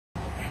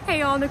Hey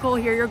y'all, Nicole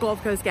here, your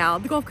Gulf Coast gal.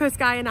 The Gulf Coast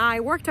guy and I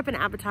worked up an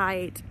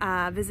appetite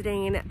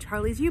visiting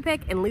Charlies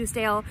Upik in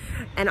Lucedale,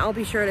 and I'll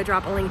be sure to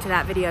drop a link to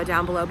that video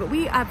down below. But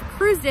we have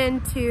cruised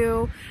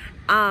into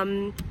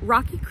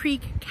Rocky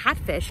Creek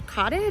Catfish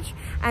Cottage,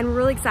 and we're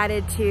really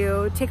excited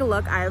to take a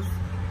look. I've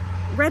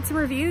read some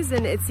reviews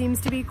and it seems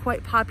to be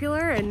quite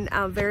popular and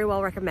very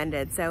well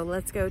recommended. So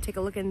let's go take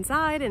a look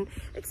inside and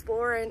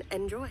explore and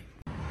enjoy.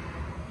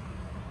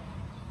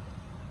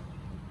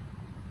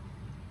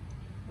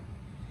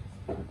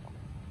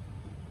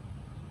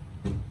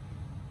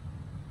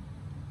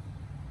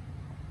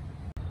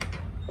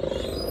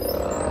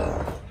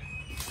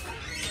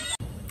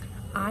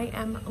 I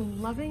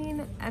am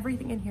loving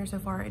everything in here so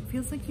far. It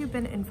feels like you've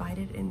been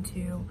invited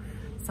into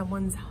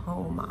someone's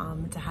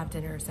home to have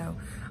dinner. So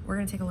we're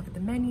gonna take a look at the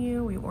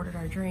menu. We ordered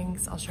our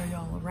drinks. I'll show you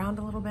all around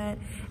a little bit.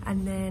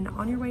 And then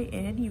on your way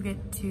in, you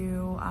get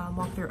to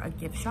walk through a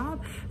gift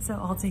shop. So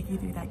I'll take you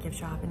through that gift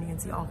shop and you can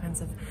see all kinds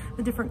of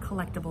the different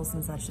collectibles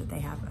and such that they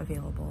have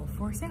available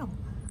for sale.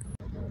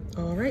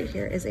 All right,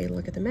 here is a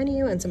look at the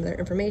menu and some of their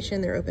information.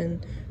 They're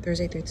open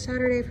Thursday through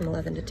Saturday from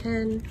 11 to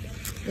 10.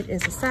 It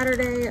is a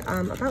Saturday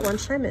about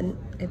lunchtime and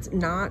it's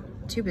not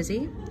too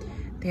busy.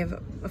 They have,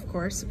 of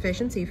course,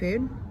 fish and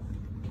seafood,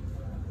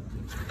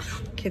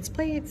 kids'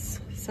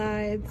 plates,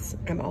 sides.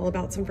 I'm all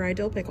about some fried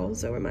dill pickles,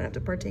 so we might have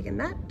to partake in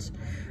that.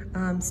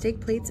 Steak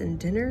plates and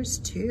dinners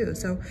too.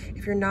 So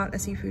if you're not a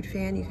seafood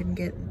fan, you can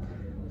get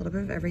a little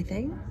bit of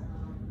everything.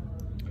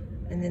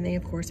 And then they,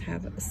 of course,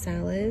 have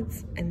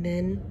salads and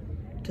then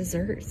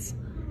desserts.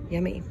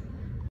 Yummy.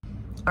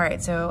 All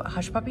right, so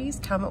Hush Puppies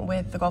come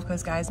with the Gulf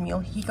Coast guy's meal.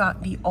 He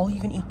got the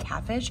all-you-can-eat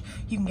catfish.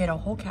 You can get a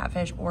whole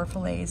catfish or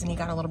fillets, and he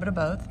got a little bit of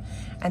both.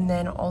 And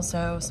then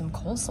also some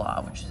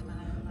coleslaw, which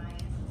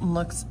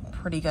looks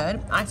pretty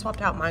good. I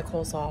swapped out my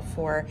coleslaw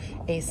for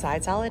a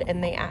side salad,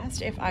 and they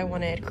asked if I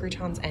wanted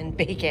croutons and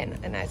bacon,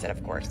 and I said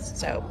of course.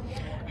 So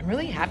I'm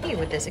really happy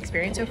with this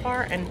experience so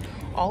far, and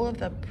all of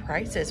the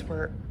prices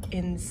were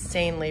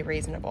insanely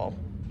reasonable.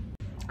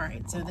 All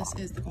right, so this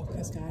is the Gulf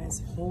Coast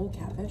guy's whole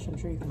catfish. I'm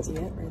sure you can see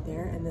it right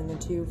there. And then the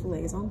two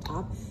fillets on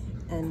top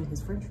and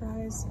his french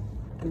fries.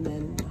 And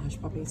then Hush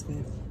Puppies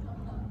with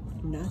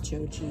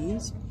nacho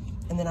cheese.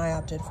 And then I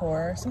opted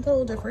for something a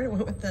little different. I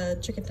went with the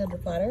chicken tender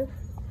platter.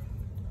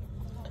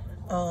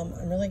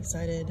 I'm really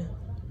excited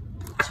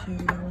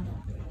to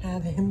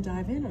have him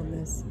dive in on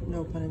this.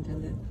 No pun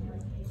intended.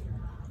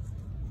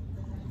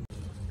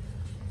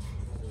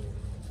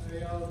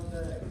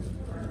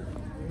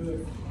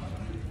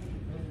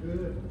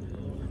 Good.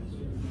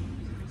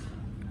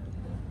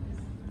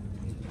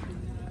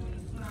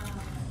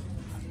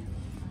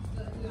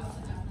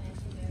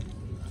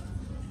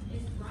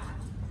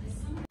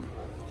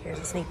 Here's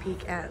a sneak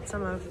peek at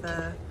some of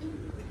the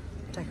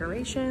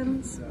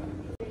decorations.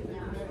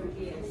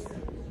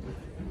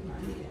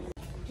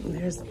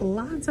 There's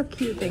lots of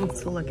cute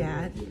things to look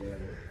at.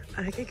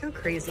 I could go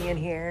crazy in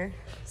here.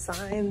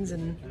 Signs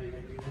and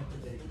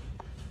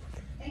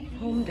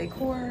home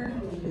decor,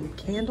 and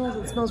candles.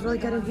 It smells really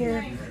good in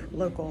here.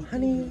 Local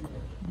honey.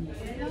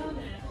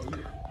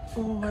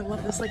 Oh, I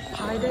love this like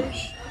pie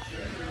dish.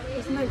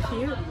 Isn't that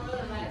cute?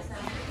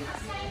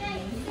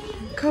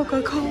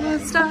 Coca-Cola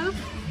stuff.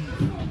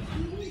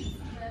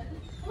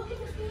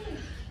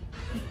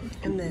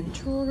 And then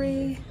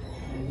jewelry.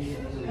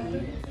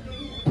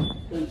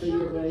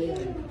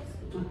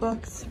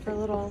 Books for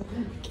little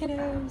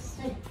kiddos.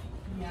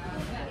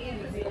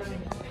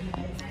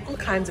 All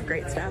kinds of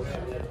great stuff.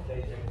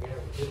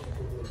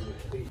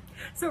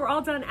 So we're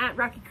all done at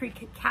Rocky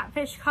Creek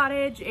Catfish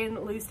Cottage in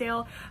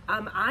Lucedale.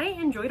 I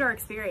enjoyed our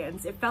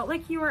experience. It felt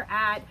like you were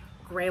at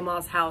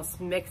grandma's house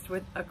mixed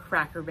with a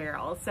Cracker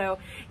Barrel. So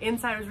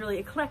inside was really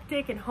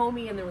eclectic and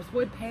homey, and there was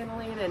wood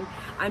paneling, and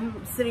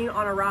I'm sitting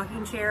on a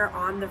rocking chair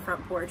on the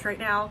front porch right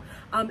now.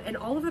 And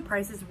all of the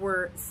prices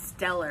were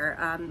stellar.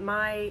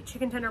 My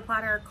chicken tender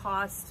platter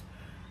cost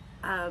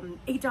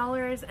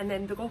 $8, and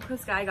then the Gulf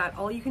Coast guy got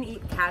all you can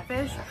eat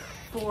catfish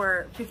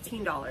for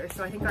 $15.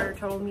 So I think our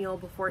total meal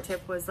before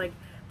tip was like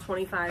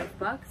 25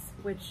 bucks,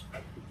 which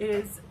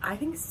is, I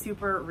think,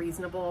 super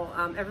reasonable.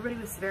 Everybody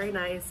was very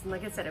nice, and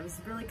like I said, it was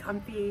a really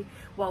comfy,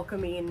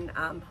 welcoming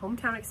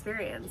hometown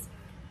experience.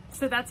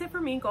 So that's it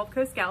for me, Gulf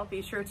Coast gal.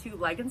 Be sure to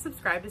like and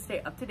subscribe to stay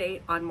up to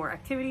date on more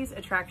activities,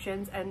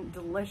 attractions, and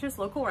delicious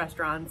local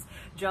restaurants,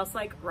 just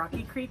like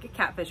Rocky Creek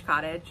Catfish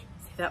Cottage.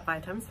 Say that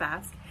 5 times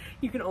fast.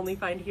 You can only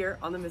find here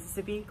on the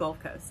Mississippi Gulf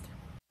Coast.